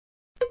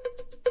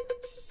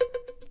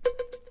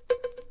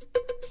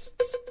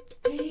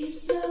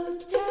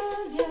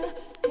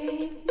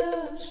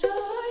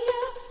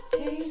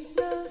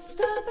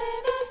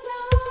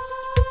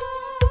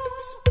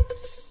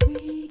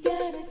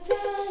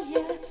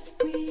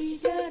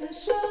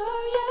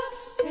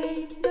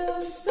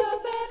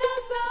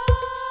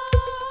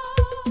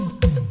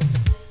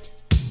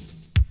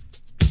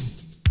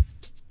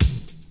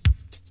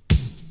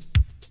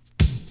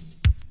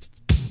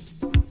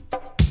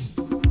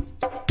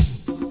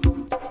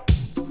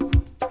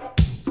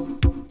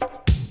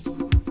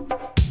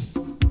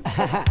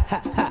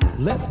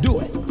let's do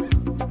it.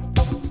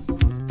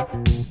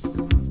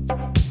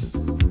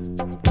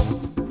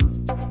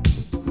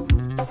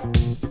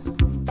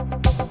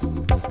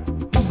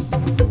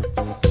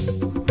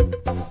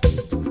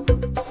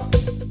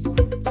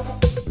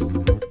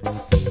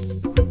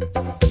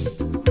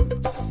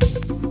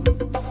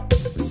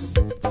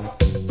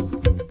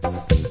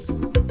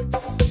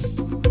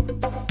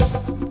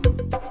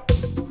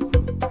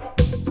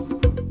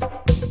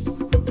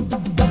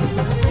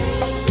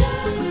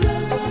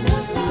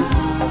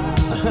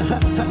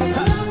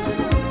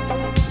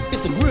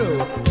 It's a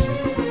groove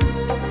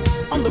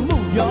on the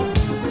move, y'all.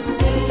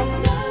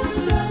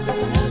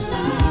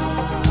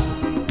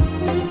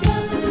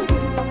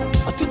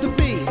 To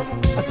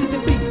the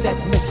beat that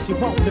makes you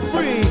want to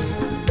free.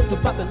 The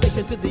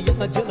population to the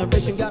younger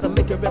generation gotta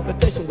make a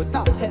reputation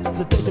without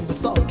hesitation,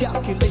 but all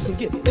calculation.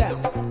 Get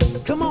down,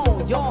 come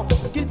on, y'all,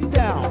 get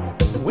down.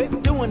 We're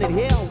doing it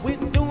here, we're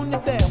doing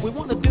it there. We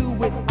wanna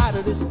do it out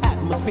of this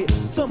atmosphere,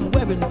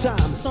 somewhere in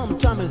time,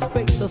 sometime in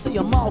space. I see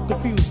I'm all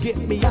confused, get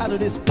me out of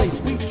this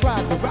place. We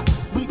tried to rock,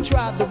 we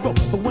tried to rope,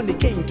 but when it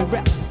came to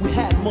rap, we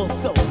had more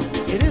soul.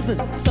 It isn't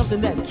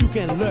something that you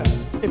can learn.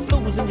 It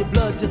flows in your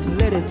blood, just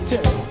let it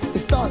turn. It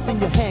starts in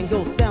your hand,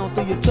 goes down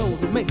through your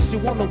toes. It makes you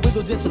wanna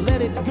wiggle, just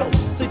let it go.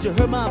 Since you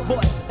heard my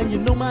voice and you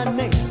know my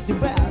name, you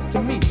bow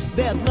to me,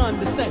 there's none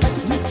the same.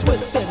 You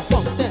twist and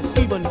funk and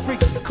even freak,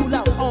 cool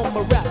out on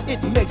my rap,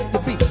 it makes the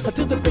beat.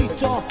 Until the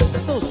beat, y'all,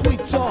 it's so sweet,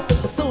 y'all,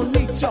 it's so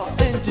neat, y'all,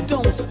 and you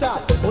don't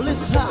stop. Well,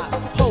 it's hot,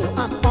 ho,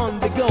 I'm on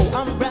the go.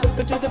 I'm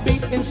rapping to the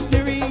beat in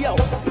stereo.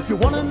 If you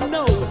wanna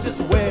know just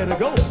where to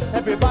go,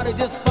 everybody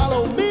just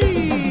follow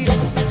me.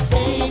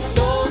 Ain't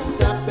no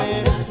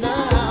stopping us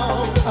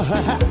now.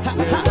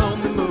 We're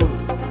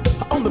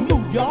on the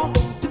move, y'all,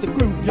 to the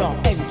groove, y'all,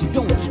 and you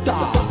don't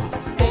stop.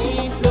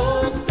 Ain't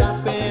no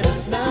stopping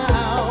us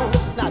now.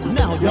 Not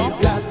now, y'all.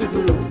 We've got the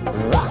groove.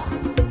 Rock.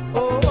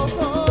 Oh,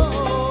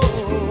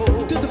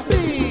 to the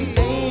beat.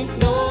 Ain't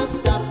no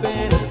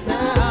stopping us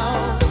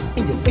now.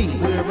 In your feet.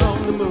 We're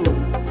on the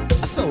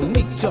move. So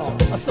neat, y'all,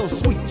 so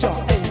sweet,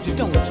 y'all, and you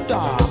don't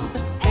stop.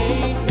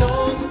 Ain't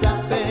no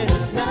stopping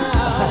us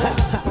now.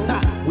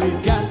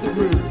 We've got the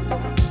groove.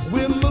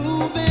 We're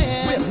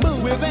moving. We're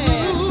moving.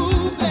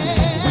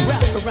 We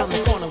rap around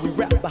the corner, we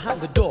rap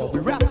behind the door. We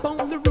rap on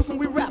the roof and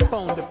we rap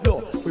on the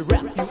floor. We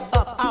wrap you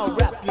up, I'll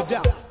wrap you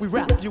down. We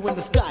wrap you in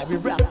the sky, we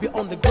wrap you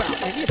on the ground.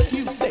 And if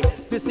you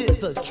think this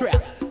is a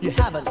trap, you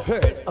haven't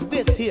heard of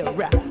this here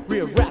rap.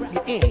 We'll wrap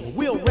you in,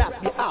 we'll wrap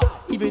you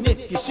out. Even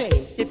if you're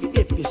shame, if you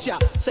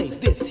shout, say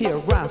this here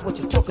rhymes, what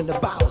you talking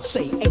about?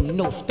 Say ain't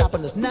no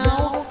stopping us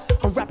now.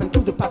 I'm rapping to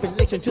the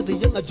population, to the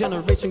younger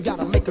generation.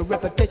 Gotta make a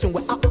reputation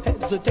without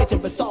hesitation,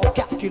 but it's all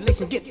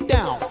calculation. Get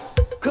down,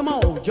 come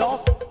on,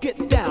 y'all,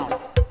 get down.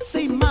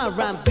 See my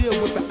rhyme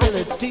deal with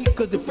reality,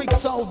 cause the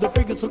freaks all the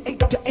figures from 8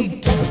 to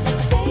 8.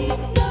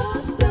 Ain't no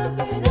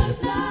stopping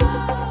us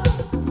now.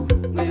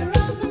 We're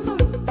on the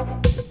move.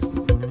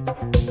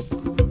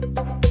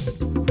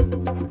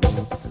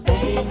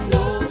 Ain't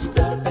no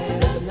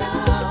stopping us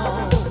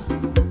now.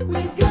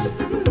 We've got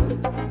the groove.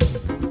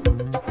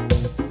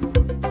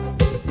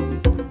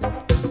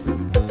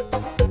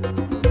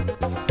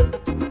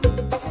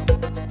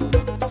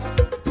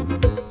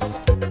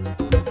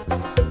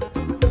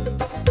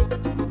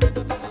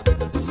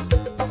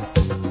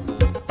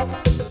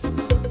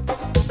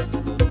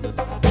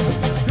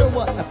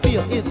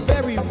 Is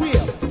very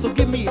real, so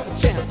give me a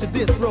chance to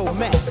this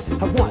romance.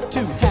 I want to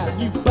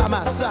have you by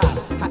my side.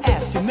 I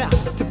ask you now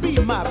to be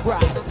my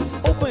bride.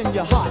 Open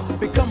your heart,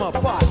 become a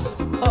part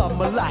of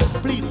my life.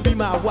 Please be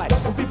my wife.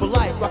 When people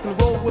like rock and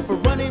roll with a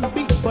running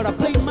beat, but I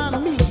play my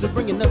music,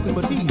 bringing nothing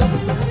but heat.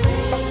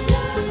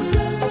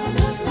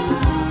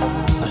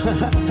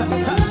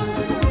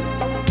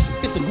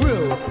 It's a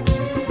groove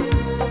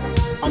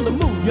on the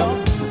move, y'all.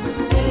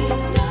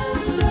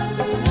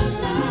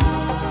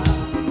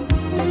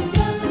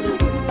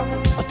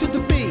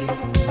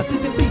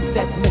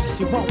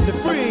 You want the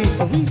free,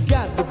 we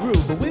got the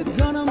groove, but we're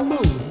gonna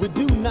move. We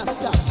do not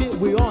stop till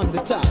we're on the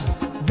top.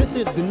 This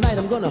is the night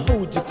I'm gonna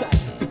hold you tight,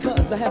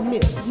 because I have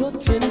missed your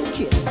tender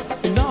kiss.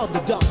 In all the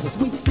darkness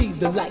we see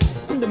the light,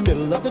 in the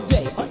middle of the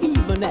day or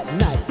even at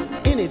night.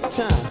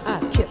 Anytime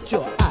I catch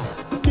your eye,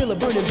 I feel a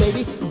burning,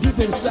 baby, deep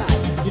inside.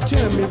 You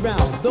turn me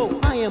round, though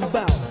I am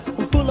bound.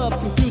 I'm full of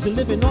confusion,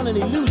 living on an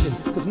illusion.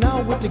 Cause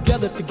now we're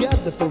together,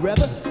 together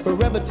forever.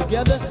 Forever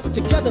together,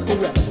 together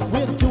forever.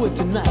 We'll do it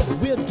tonight,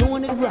 we're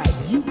doing it right.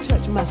 You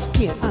touch my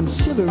skin, I'm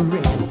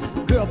shivering.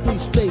 Girl,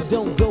 please stay, don't